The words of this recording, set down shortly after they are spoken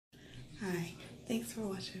Hi, thanks for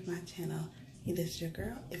watching my channel. This is your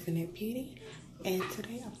girl, Infinite Beauty, and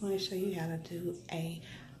today I'm going to show you how to do a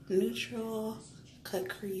neutral cut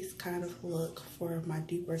crease kind of look for my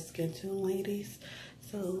deeper skin tone ladies.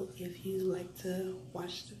 So if you like to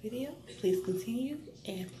watch the video, please continue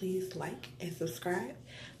and please like and subscribe.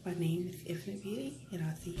 My name is Infinite Beauty and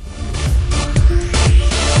I'll see you.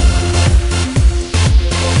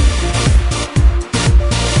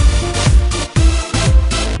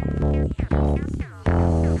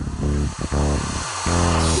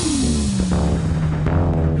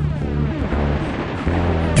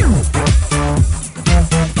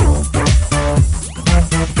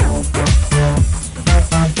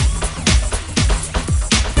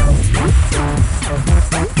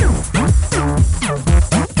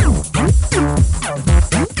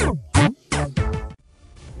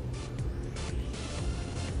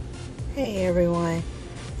 Hey everyone,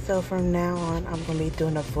 so from now on I'm going to be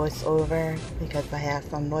doing a voiceover because I have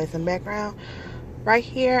some noise in the background. Right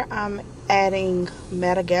here I'm adding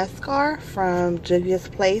Madagascar from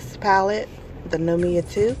Juvias Place palette, the Nubian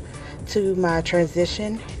 2, to my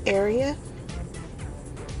transition area.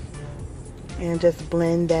 And just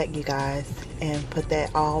blend that, you guys, and put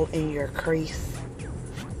that all in your crease.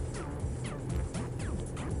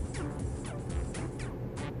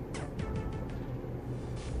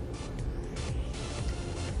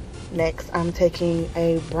 Next, I'm taking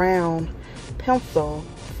a brown pencil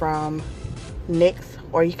from NYX,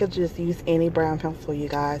 or you could just use any brown pencil, you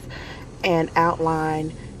guys, and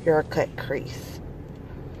outline your cut crease.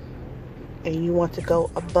 And you want to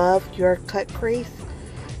go above your cut crease.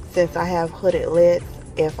 Since I have hooded lids,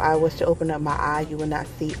 if I was to open up my eye, you would not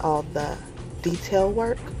see all the detail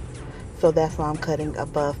work. So that's why I'm cutting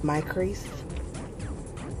above my crease.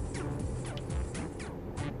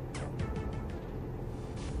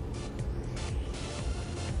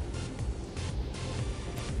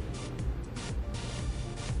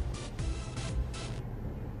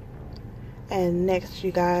 And next,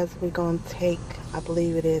 you guys, we're going to take, I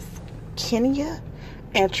believe it is Kenya,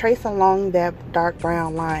 and trace along that dark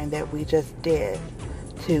brown line that we just did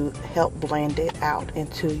to help blend it out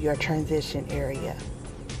into your transition area.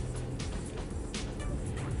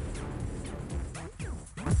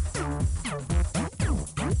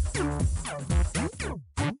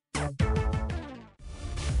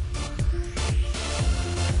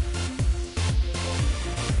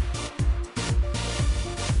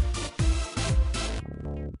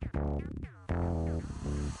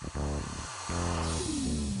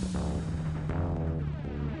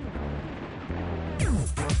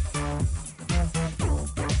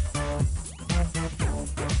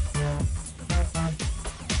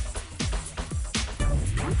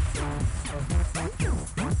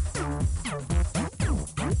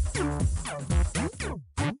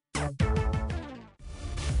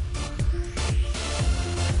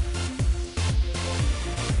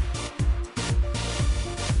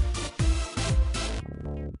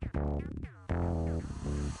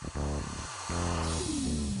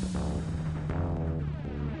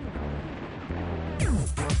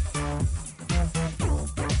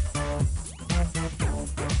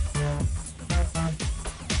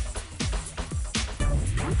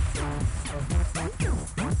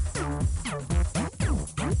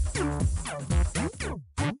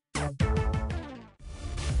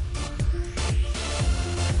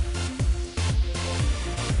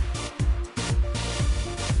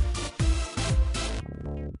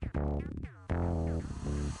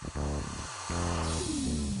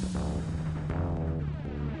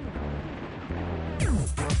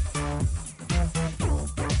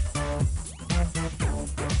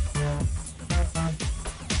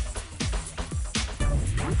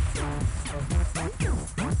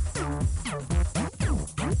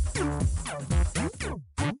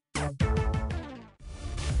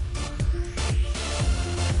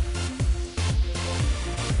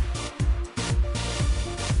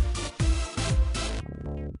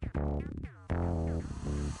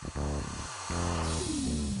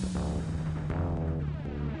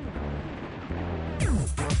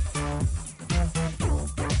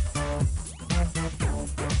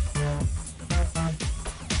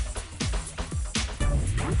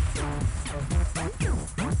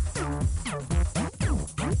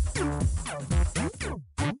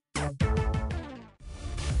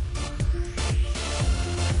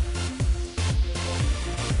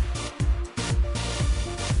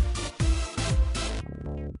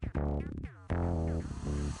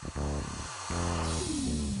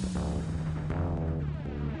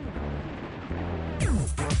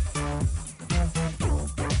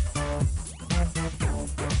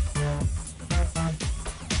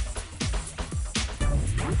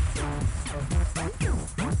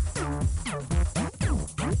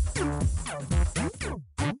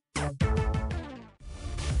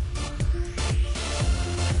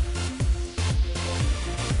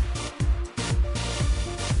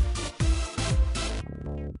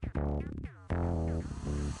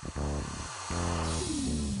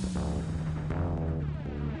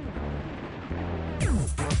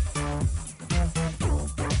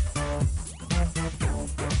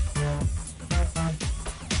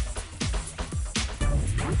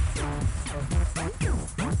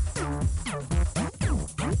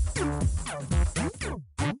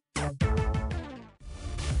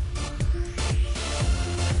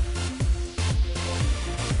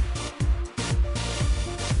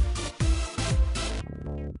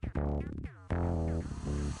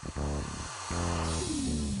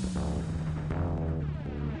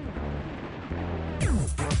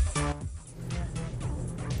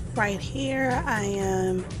 Right here I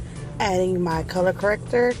am adding my color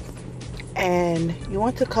corrector, and you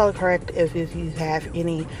want to color correct if you have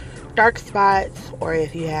any dark spots, or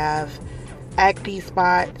if you have acne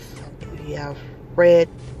spots, if you have red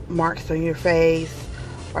marks on your face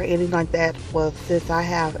or anything like that. Well, since I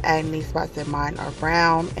have acne spots and mine are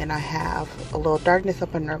brown and I have a little darkness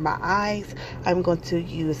up under my eyes, I'm going to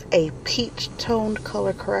use a peach toned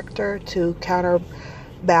color corrector to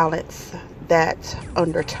counterbalance that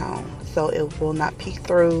undertone so it will not peek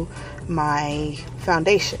through my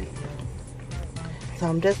foundation. So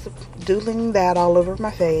I'm just doodling that all over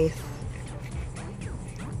my face.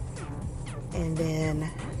 And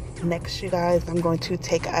then next, you guys, I'm going to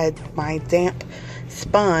take my damp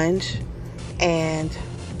sponge and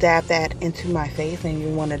dab that into my face, and you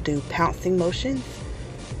want to do pouncing motions.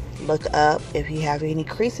 Look up if you have any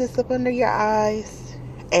creases up under your eyes,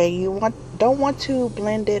 and you don't want to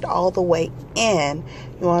blend it all the way in.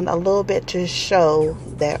 You want a little bit to show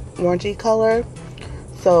that orangey color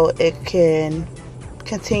so it can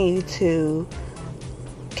continue to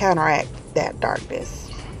counteract that darkness.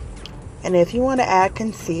 And if you want to add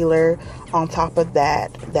concealer on top of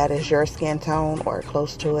that is your skin tone or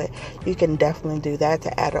close to it, you can definitely do that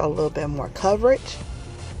to add a little bit more coverage.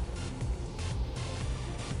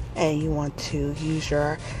 And you want to use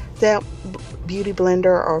your damp beauty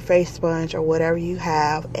blender or face sponge or whatever you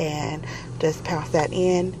have and just pounce that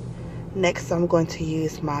in. Next, I'm going to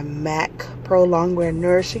use my MAC Pro Longwear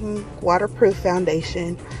Nourishing Waterproof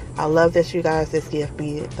Foundation. I love this, you guys. This gives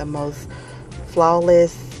me the most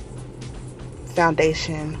flawless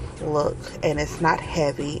foundation look, and it's not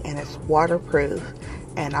heavy, and it's waterproof,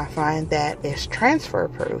 and I find that it's transfer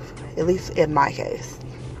proof, at least in my case.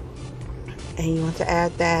 And you want to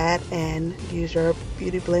add that and use your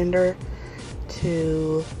beauty blender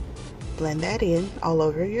to blend that in all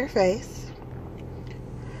over your face.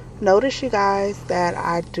 Notice, you guys, that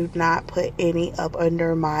I do not put any up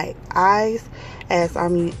under my eyes, as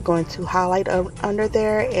I'm going to highlight under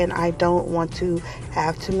there, and I don't want to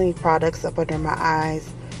have too many products up under my eyes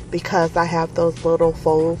because I have those little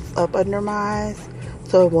folds up under my eyes,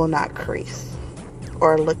 so it will not crease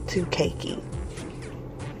or look too cakey.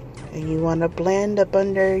 And you want to blend up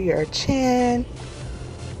under your chin,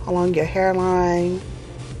 along your hairline.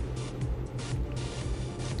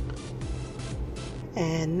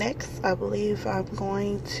 And next, I believe I'm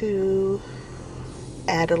going to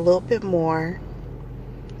add a little bit more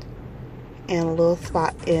in a little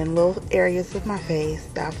spot, in little areas of my face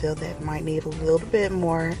that I feel that might need a little bit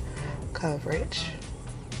more coverage,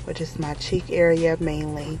 which is my cheek area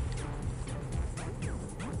mainly.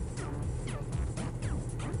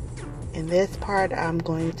 In this part, I'm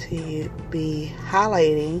going to be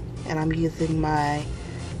highlighting, and I'm using my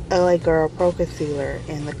LA Girl Pro Concealer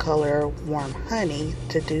in the color Warm Honey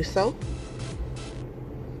to do so.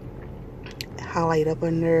 Highlight up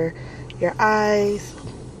under your eyes,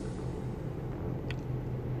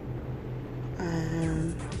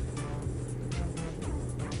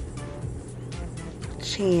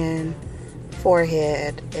 chin,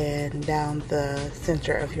 forehead, and down the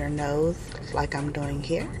center of your nose, like I'm doing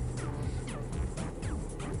here.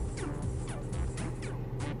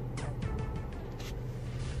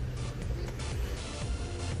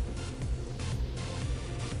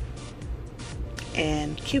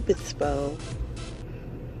 And Cupid's bow.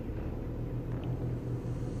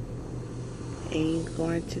 And you're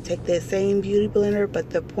going to take that same beauty blender,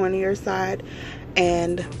 but the pointier side,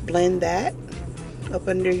 and blend that up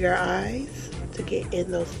under your eyes to get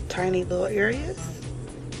in those tiny little areas.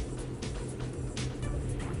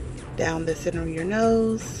 Down the center of your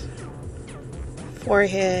nose,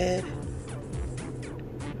 forehead,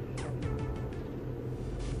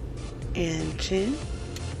 and chin.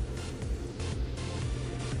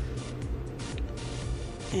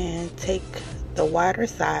 And take the wider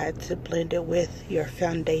side to blend it with your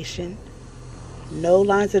foundation. No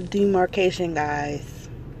lines of demarcation, guys.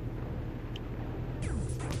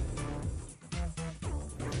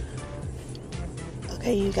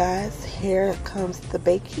 Okay, you guys, here comes the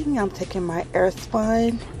baking. I'm taking my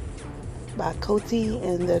Airspun by Coty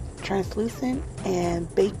in the translucent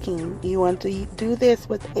and baking. You want to do this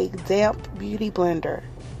with a damp beauty blender.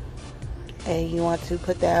 And you want to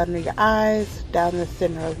put that under your eyes, down the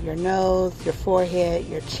center of your nose, your forehead,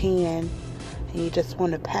 your chin. And you just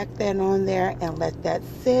want to pack that on there and let that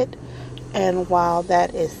sit. And while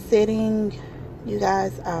that is sitting, you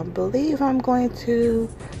guys, I believe I'm going to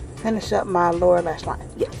finish up my lower lash line.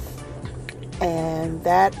 Yes. And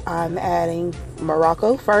that I'm adding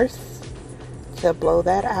Morocco first to blow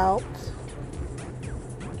that out.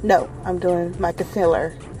 No, I'm doing my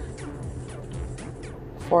concealer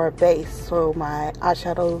for a base so my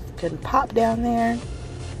eyeshadows can pop down there.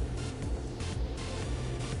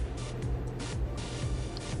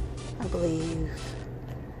 I believe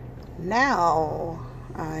now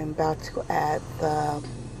I'm about to add the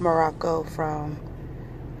Morocco from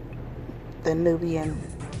the Nubian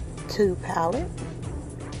 2 palette.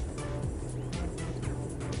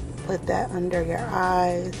 Put that under your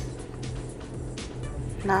eyes,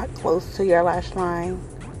 not close to your lash line.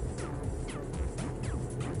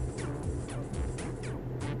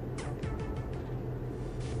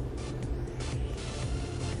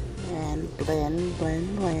 And blend,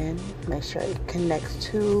 blend, blend. Make sure it connects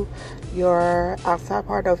to your outside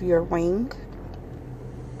part of your wing.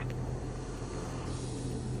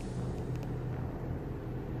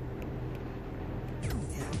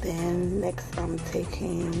 And then next I'm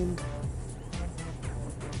taking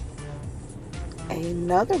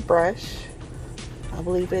another brush. I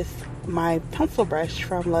believe it's my pencil brush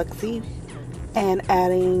from Luxie, and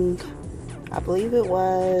adding, I believe it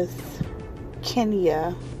was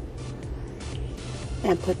Kenya,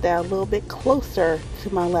 and put that a little bit closer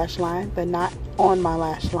to my lash line, but not on my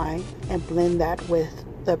lash line, and blend that with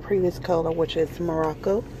the previous color, which is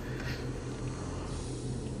Morocco.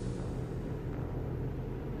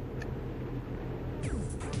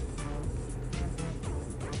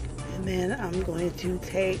 And then I'm going to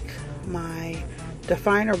take my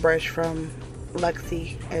definer brush from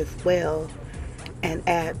Luxie as well and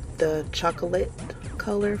add the chocolate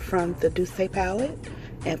color from the Douce palette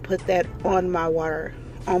and put that on my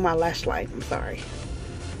lash line, I'm sorry.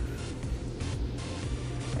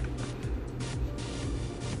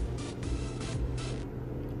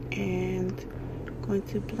 And I'm going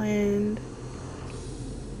to blend.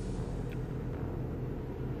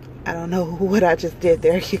 I don't know what I just did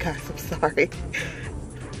there, you guys, I'm sorry.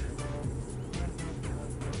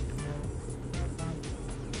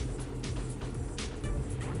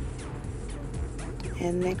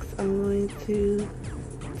 And next I'm going to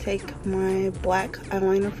take my black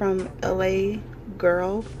eyeliner from LA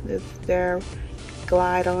Girl. This is their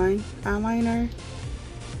Glide Eyeliner.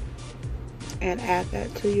 And add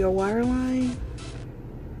that to your waterline.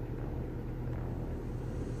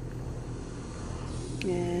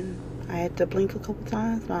 And I had to blink a couple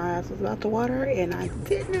times. My eyes was about to water, and I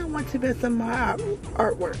did not want to mess up my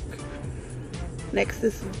artwork. Next,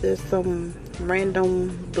 there's some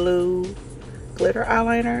random blue glitter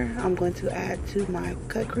eyeliner I'm going to add to my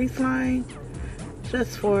cut crease line,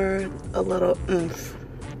 just for a little oomph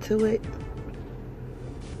to it.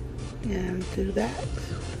 And do that.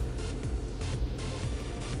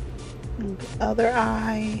 And the other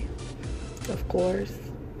eye, of course.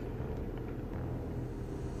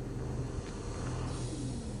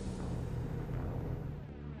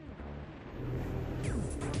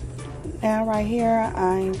 Now right here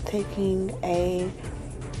I'm taking a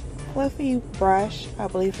fluffy brush, I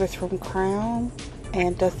believe it's from Crown,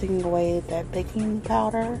 and dusting away that baking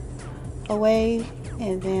powder away,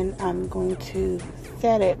 and then I'm going to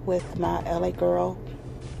set it with my LA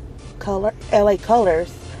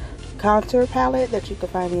Colors contour palette that you can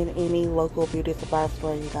find in any local beauty supply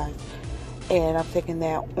store, you guys. And I'm taking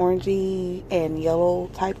that orangey and yellow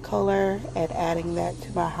type color and adding that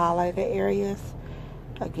to my highlighted areas.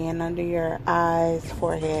 Again, under your eyes,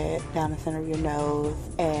 forehead, down the center of your nose,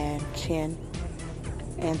 and chin.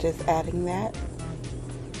 And just adding that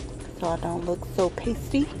so I don't look so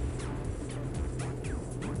pasty.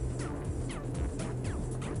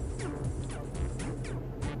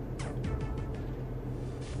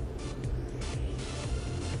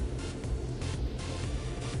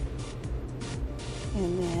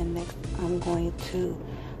 And then next I'm going to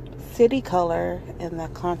City Color in the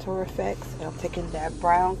contour effects. I'm taking that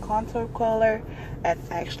brown contour color and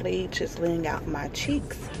actually just laying out my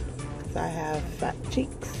cheeks, because I have fat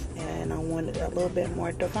cheeks and I want it a little bit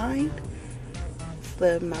more defined.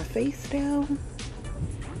 Slip my face down,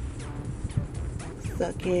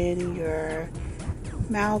 suck in your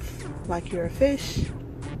mouth like you're a fish,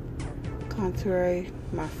 contour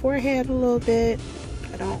my forehead a little bit.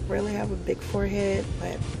 I don't really have a big forehead,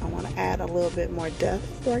 but I want to add a little bit more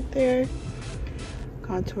depth right there.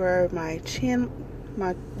 Contour my chin,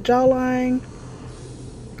 my jawline,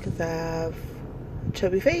 because I have a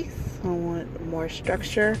chubby face. I want more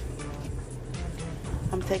structure.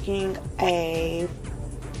 I'm taking a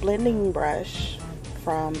blending brush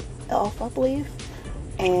from e.l.f., I believe,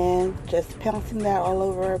 and just pouncing that all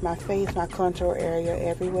over my face, my contour area,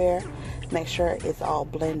 everywhere. Make sure it's all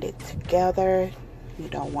blended together. You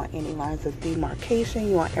don't want any lines of demarcation.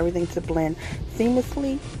 You want everything to blend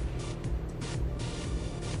seamlessly.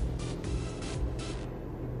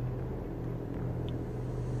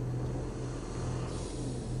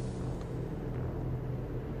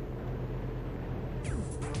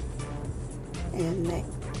 And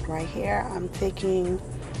next, right here, I'm taking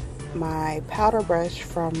my powder brush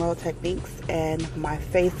from Real Techniques and my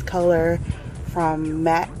face color from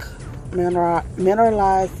MAC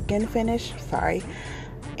Mineralized Skin Finish, sorry,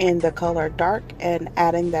 in the color dark, and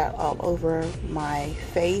adding that all over my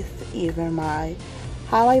face, even my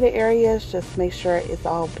highlighted areas. Just make sure it's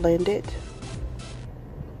all blended.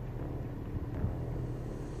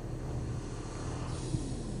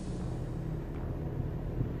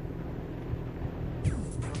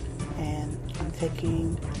 And I'm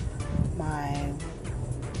taking my, I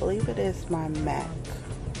believe it is my MAC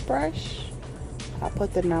brush. I'll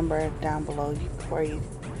put the number down below for you.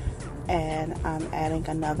 And I'm adding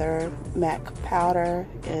another MAC powder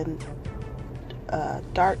in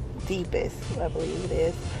dark deepest, I believe it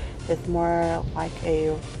is. It's more like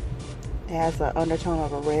it has an undertone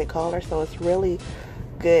of a red color, so it's really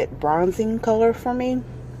good bronzing color for me.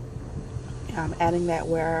 I'm adding that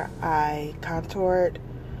where I contoured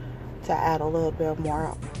to add a little bit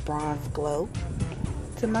more bronze glow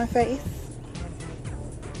to my face.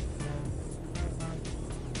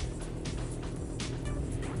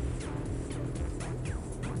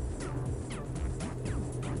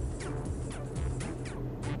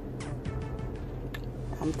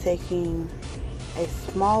 I'm taking a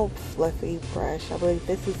small fluffy brush. I believe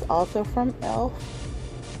this is also from e.l.f.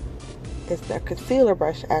 It's their concealer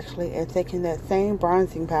brush actually, and taking that same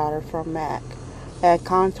bronzing powder from MAC and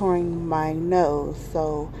contouring my nose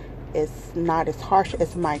so it's not as harsh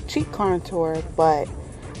as my cheek contour, but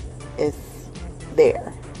it's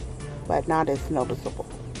there, but not as noticeable.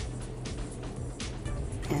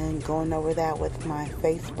 And going over that with my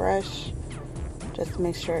face brush, just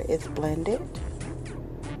make sure it's blended.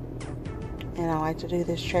 And I like to do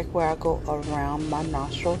this trick where I go around my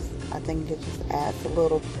nostrils. I think it just adds a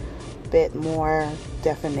little bit more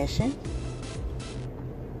definition.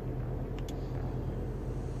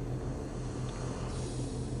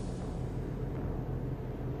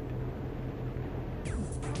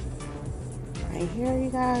 Right here,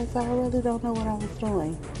 you guys, I really don't know what I was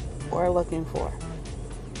doing or looking for.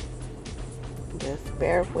 Just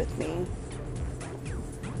bear with me.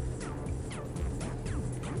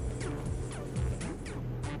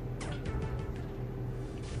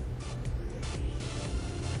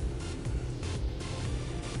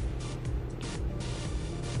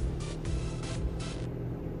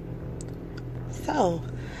 So,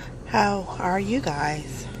 how are you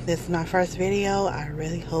guys? This is my first video. I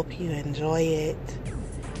really hope you enjoy it.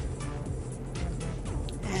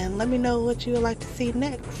 And let me know what you would like to see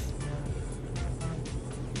next.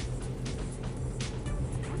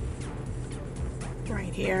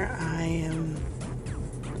 Right here, I am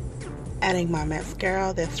adding my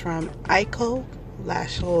mascara. That's from Eyeko,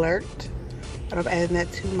 Lash Alert. And I'm adding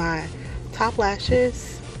that to my top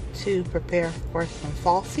lashes to prepare for some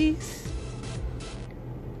falsies.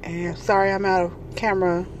 And sorry, I'm out of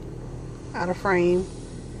camera, out of frame.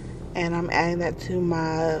 And I'm adding that to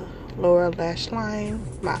my lower lash line,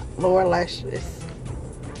 my lower lashes.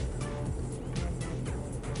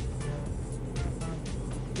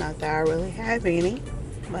 Not that I really have any,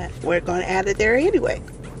 but we're going to add it there anyway.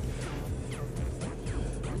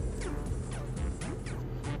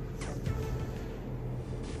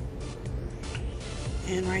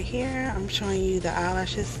 And right here, I'm showing you the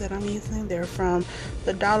eyelashes that I'm using. They're from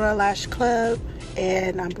the Dollar Lash Club,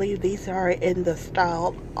 and I believe these are in the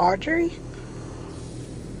style Audrey.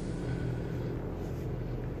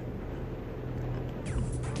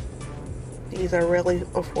 These are really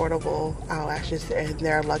affordable eyelashes, and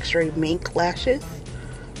they're luxury mink lashes.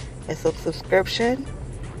 It's a subscription,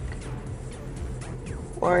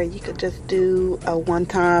 or you could just do a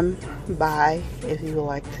one-time buy if you would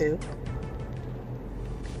like to.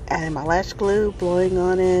 Adding my lash glue, blowing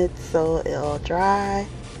on it so it'll dry,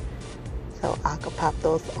 so I can pop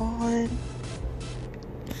those on.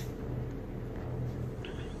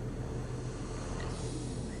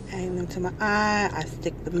 Adding them to my eye, I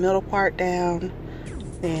stick the middle part down,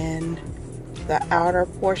 then the outer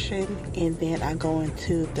portion, and then I go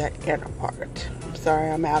into the inner part. I'm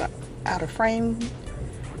sorry, I'm out of frame.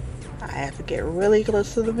 I have to get really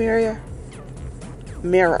close to the mirror.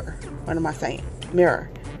 What am I saying? Mirror.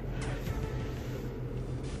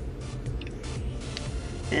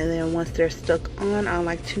 And then once they're stuck on, I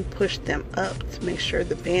like to push them up to make sure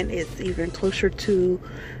the band is even closer to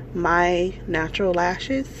my natural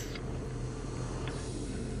lashes.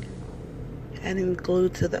 Adding glue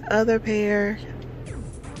to the other pair.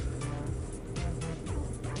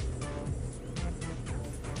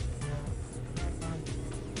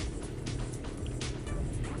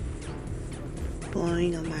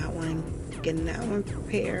 Blowing on that one, getting that one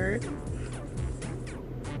prepared.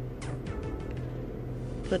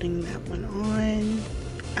 putting that one on,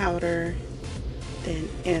 outer, then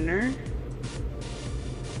inner,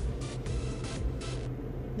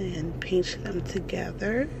 then pinch them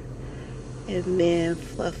together, and then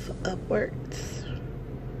fluff upwards.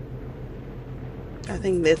 I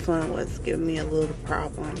think this one was giving me a little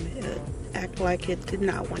problem. It acted like it did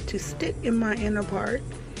not want to stick in my inner part.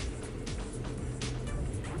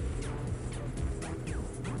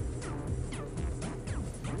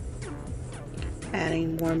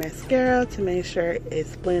 Adding more mascara to make sure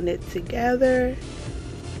it's blended together,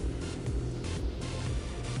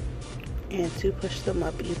 and to push them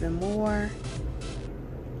up even more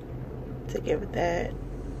to give it that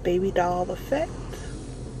baby doll effect.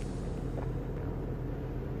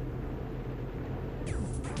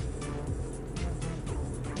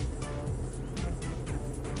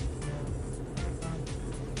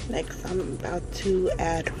 Next, I'm about to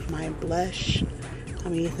add my blush.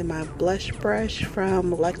 I'm using my blush brush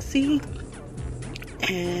from Luxie,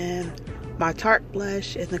 and my Tarte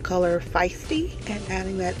blush in the color Feisty, and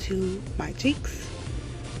adding that to my cheeks.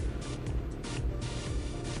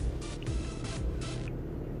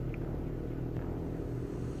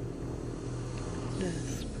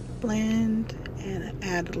 Just blend and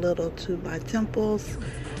add a little to my temples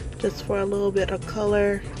just for a little bit of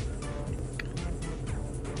color.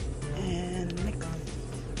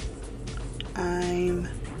 I'm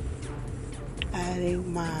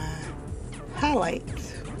adding my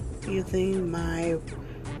highlights using my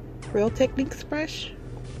Real Techniques brush,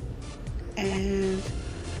 and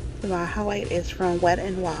my highlight is from Wet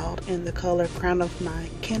n Wild in the color Crown of My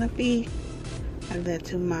Canopy. Add that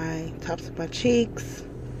to my tops of my cheeks,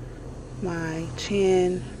 my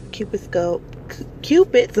chin, Cupid's bow,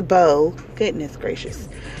 goodness gracious,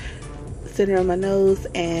 center of my nose,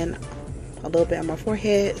 and a little bit on my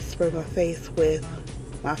forehead. Spray my face with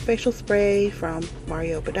my facial spray from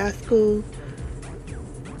Madagascar.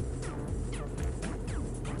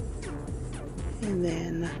 And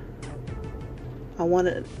then I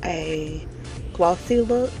wanted a glossy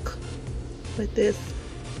look with this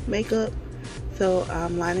makeup, so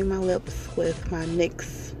I'm lining my lips with my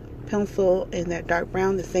NYX pencil in that dark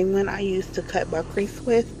brown, the same one I used to cut my crease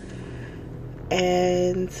with,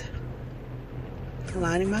 and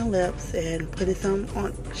lining my lips and putting some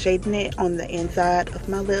on, shading it on the inside of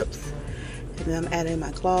my lips. And then I'm adding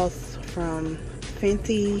my gloss from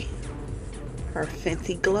Fenty, or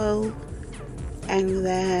Fenty Glow, and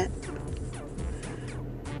that.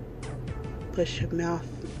 Push your mouth,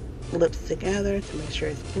 lips together to make sure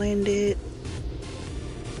it's blended,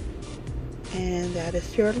 and that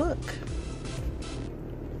is your look.